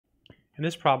In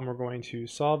this problem, we're going to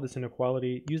solve this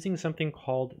inequality using something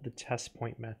called the test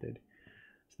point method.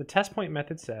 So the test point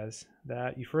method says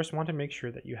that you first want to make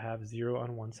sure that you have 0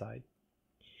 on one side.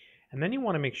 And then you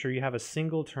want to make sure you have a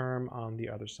single term on the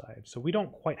other side. So we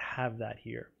don't quite have that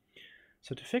here.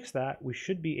 So to fix that, we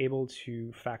should be able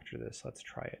to factor this. Let's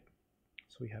try it.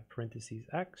 So we have parentheses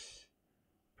x,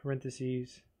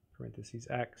 parentheses, parentheses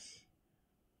x,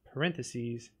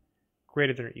 parentheses,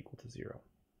 greater than or equal to 0.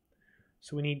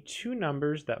 So we need two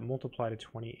numbers that multiply to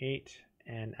 28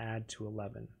 and add to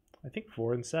 11. I think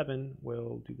 4 and 7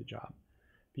 will do the job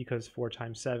because 4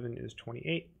 times 7 is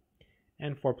 28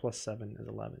 and 4 plus 7 is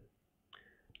 11.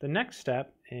 The next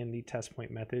step in the test point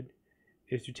method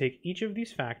is to take each of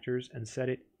these factors and set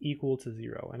it equal to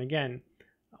 0. And again,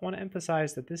 I want to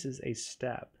emphasize that this is a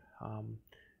step.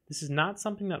 This is not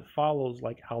something that follows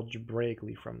like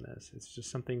algebraically from this. It's just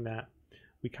something that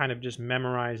we kind of just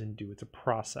memorize and do. It's a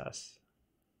process.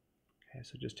 Okay,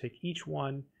 so just take each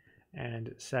one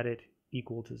and set it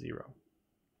equal to 0.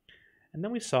 And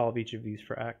then we solve each of these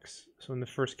for x. So in the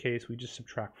first case, we just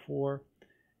subtract 4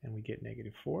 and we get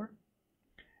negative 4.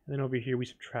 And then over here, we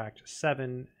subtract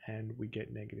 7 and we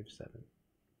get negative 7.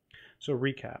 So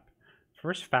recap.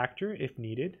 First factor if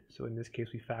needed. So in this case,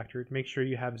 we factored. Make sure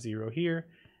you have 0 here.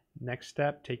 Next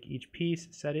step, take each piece,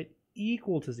 set it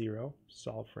equal to 0,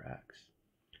 solve for x.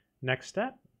 Next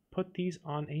step, put these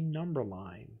on a number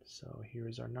line. So here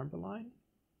is our number line.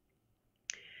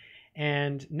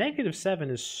 And negative 7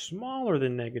 is smaller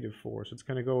than negative 4, so it's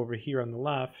going to go over here on the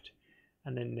left,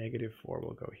 and then negative 4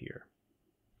 will go here.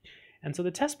 And so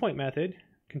the test point method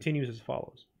continues as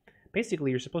follows. Basically,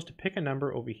 you're supposed to pick a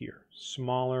number over here,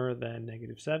 smaller than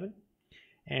negative 7,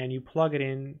 and you plug it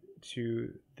in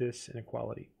to this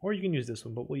inequality. Or you can use this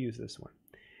one, but we'll use this one.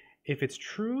 If it's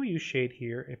true, you shade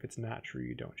here. If it's not true,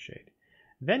 you don't shade.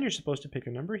 Then you're supposed to pick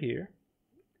a number here,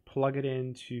 plug it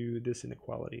into this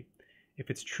inequality. If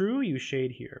it's true, you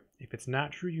shade here. If it's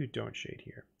not true, you don't shade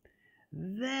here.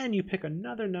 Then you pick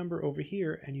another number over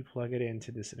here and you plug it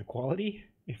into this inequality.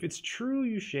 If it's true,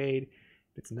 you shade.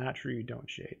 If it's not true, you don't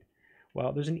shade.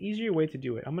 Well, there's an easier way to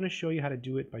do it. I'm going to show you how to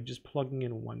do it by just plugging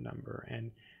in one number.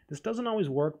 And this doesn't always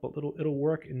work, but it'll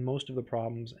work in most of the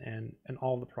problems and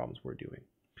all the problems we're doing.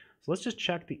 So let's just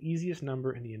check the easiest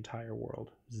number in the entire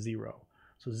world, 0.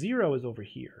 So 0 is over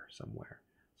here somewhere.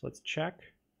 So let's check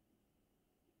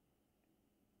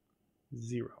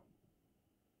 0. So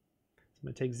I'm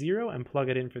going to take 0 and plug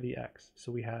it in for the x.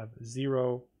 So we have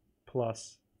 0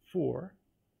 plus 4,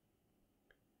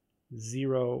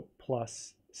 0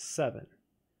 plus 7.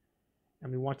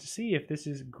 And we want to see if this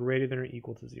is greater than or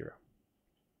equal to 0.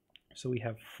 So we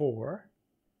have 4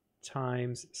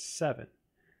 times 7.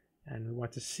 And we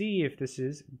want to see if this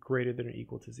is greater than or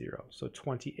equal to 0. So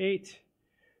 28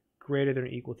 greater than or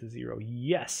equal to 0.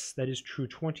 Yes, that is true.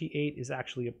 28 is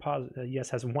actually a positive. Yes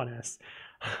has one S.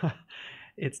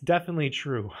 It's definitely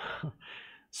true.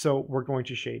 So we're going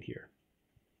to shade here.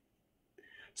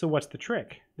 So what's the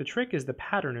trick? The trick is the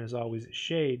pattern is always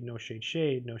shade, no shade,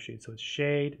 shade, no shade. So it's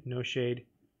shade, no shade,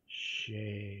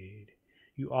 shade.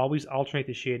 You always alternate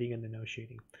the shading and the no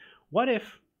shading. What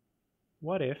if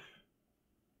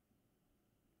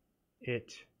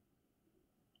it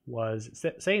was,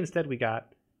 say instead we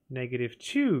got negative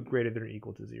 2 greater than or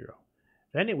equal to 0.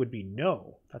 Then it would be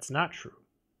no, that's not true.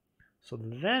 So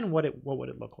then what would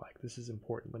it look like? This is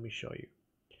important, let me show you.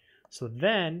 So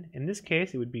then, in this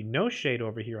case, it would be no shade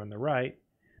over here on the right,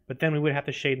 but then we would have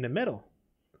to shade in the middle,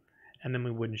 and then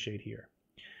we wouldn't shade here.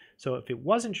 So if it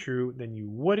wasn't true, then you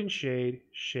wouldn't shade,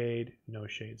 shade, no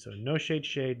shade. So no shade,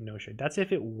 shade, no shade. That's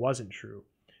if it wasn't true.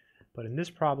 But in this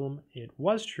problem, it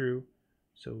was true,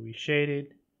 so we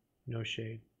shaded, no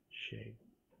shade, shade.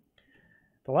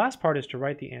 The last part is to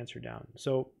write the answer down.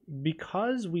 So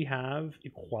because we have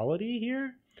equality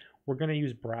here, we're going to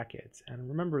use brackets. And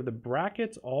remember, the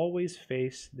brackets always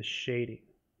face the shading.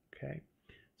 Okay.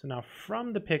 So now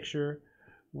from the picture,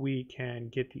 we can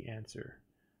get the answer.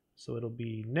 So it'll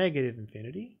be negative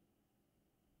infinity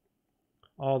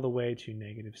all the way to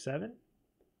negative 7,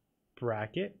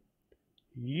 bracket,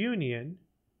 union,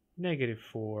 negative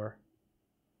 4,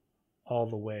 all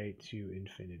the way to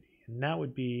infinity. And that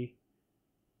would be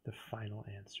the final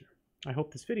answer. I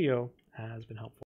hope this video has been helpful.